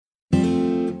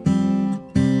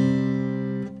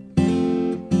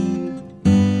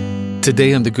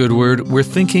Today on The Good Word, we're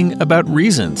thinking about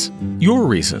reasons, your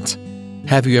reasons.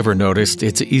 Have you ever noticed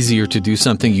it's easier to do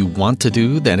something you want to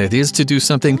do than it is to do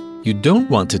something you don't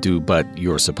want to do but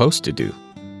you're supposed to do?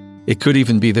 It could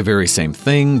even be the very same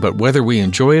thing, but whether we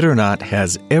enjoy it or not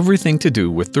has everything to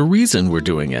do with the reason we're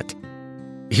doing it.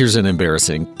 Here's an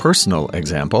embarrassing personal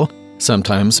example.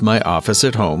 Sometimes my office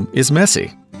at home is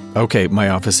messy. Okay, my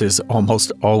office is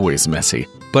almost always messy,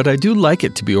 but I do like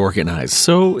it to be organized,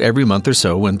 so every month or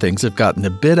so when things have gotten a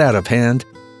bit out of hand,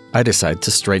 I decide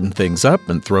to straighten things up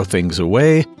and throw things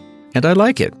away, and I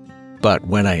like it. But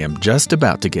when I am just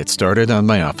about to get started on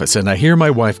my office and I hear my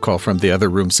wife call from the other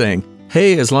room saying,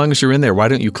 "Hey, as long as you're in there, why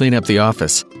don't you clean up the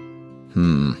office?"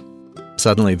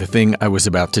 Suddenly the thing I was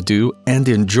about to do and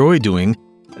enjoy doing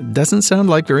doesn't sound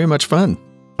like very much fun.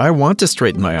 I want to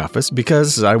straighten my office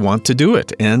because I want to do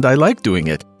it, and I like doing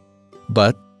it.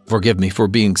 But, forgive me for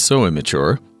being so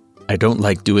immature, I don't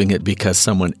like doing it because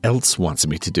someone else wants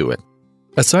me to do it.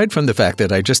 Aside from the fact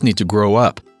that I just need to grow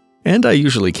up, and I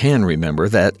usually can remember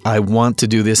that I want to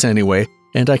do this anyway,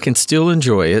 and I can still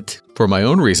enjoy it for my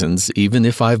own reasons even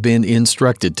if I've been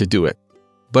instructed to do it.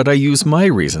 But I use my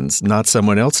reasons, not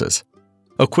someone else's.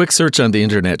 A quick search on the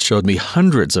internet showed me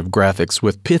hundreds of graphics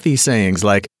with pithy sayings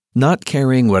like, "Not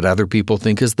caring what other people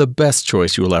think is the best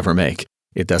choice you'll ever make.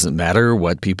 It doesn't matter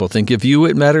what people think of you,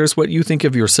 it matters what you think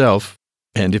of yourself."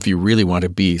 And if you really want to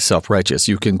be self-righteous,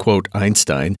 you can quote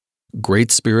Einstein,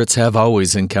 "Great spirits have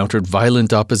always encountered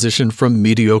violent opposition from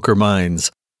mediocre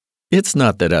minds." It's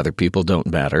not that other people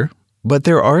don't matter, but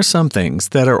there are some things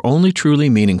that are only truly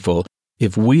meaningful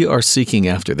if we are seeking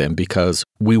after them because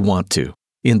we want to,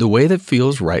 in the way that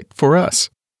feels right for us.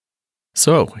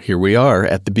 So, here we are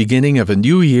at the beginning of a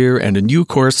new year and a new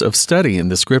course of study in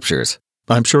the Scriptures.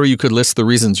 I'm sure you could list the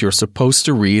reasons you're supposed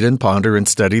to read and ponder and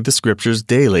study the Scriptures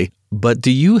daily, but do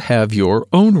you have your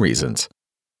own reasons?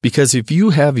 Because if you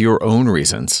have your own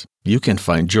reasons, you can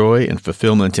find joy and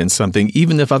fulfillment in something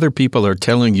even if other people are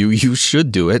telling you you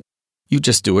should do it. You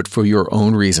just do it for your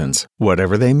own reasons,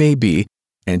 whatever they may be,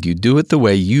 and you do it the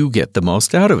way you get the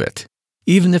most out of it,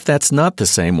 even if that's not the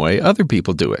same way other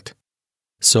people do it.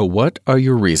 So what are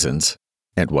your reasons,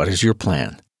 and what is your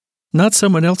plan? Not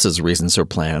someone else's reasons or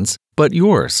plans, but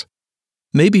yours.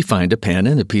 Maybe find a pen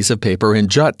and a piece of paper and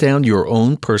jot down your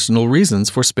own personal reasons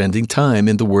for spending time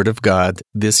in the Word of God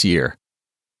this year.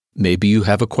 Maybe you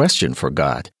have a question for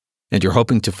God, and you're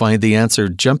hoping to find the answer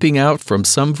jumping out from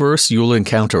some verse you'll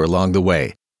encounter along the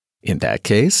way. In that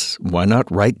case, why not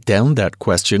write down that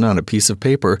question on a piece of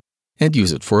paper and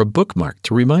use it for a bookmark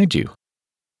to remind you?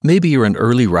 Maybe you're an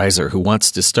early riser who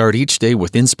wants to start each day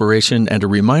with inspiration and a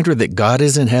reminder that God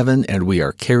is in heaven and we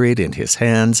are carried in His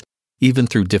hands, even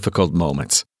through difficult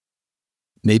moments.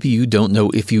 Maybe you don't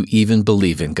know if you even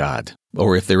believe in God,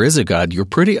 or if there is a God, you're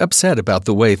pretty upset about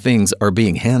the way things are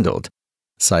being handled.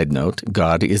 Side note,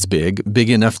 God is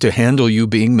big enough to handle you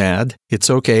being mad.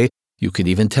 It's okay. You can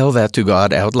even tell that to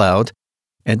God out loud.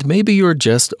 And maybe you're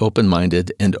just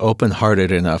open-minded and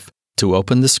open-hearted enough to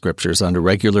open the Scriptures on a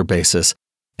regular basis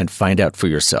and find out for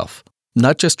yourself,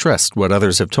 not just trust what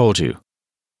others have told you.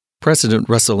 President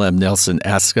Russell M. Nelson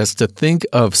asks us to think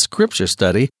of Scripture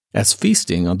study as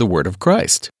feasting on the Word of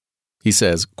Christ. He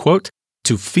says, quote,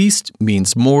 "To feast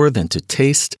means more than to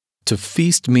taste. To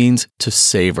feast means to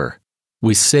savor.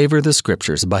 We savor the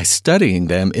Scriptures by studying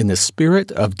them in the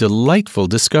spirit of delightful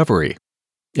discovery."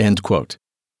 End quote.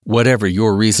 Whatever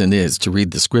your reason is to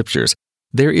read the Scriptures,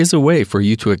 there is a way for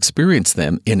you to experience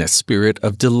them in a spirit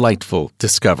of delightful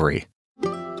discovery.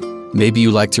 Maybe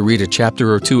you like to read a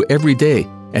chapter or two every day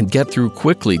and get through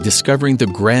quickly discovering the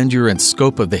grandeur and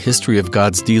scope of the history of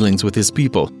God's dealings with His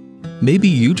people. Maybe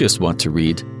you just want to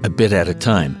read a bit at a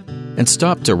time and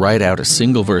stop to write out a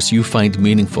single verse you find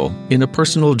meaningful in a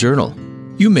personal journal.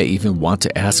 You may even want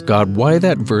to ask God why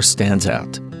that verse stands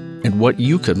out and what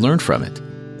you could learn from it,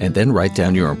 and then write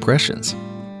down your impressions.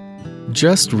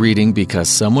 Just reading because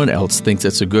someone else thinks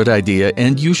it's a good idea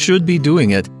and you should be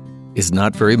doing it is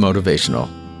not very motivational.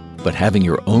 But having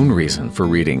your own reason for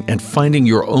reading and finding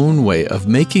your own way of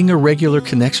making a regular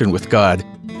connection with God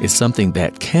is something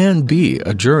that can be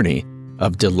a journey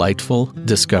of delightful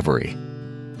discovery.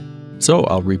 So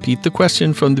I'll repeat the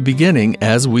question from the beginning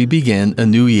as we begin a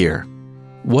new year.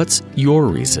 What's your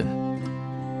reason?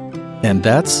 And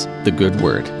that's the good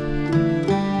word.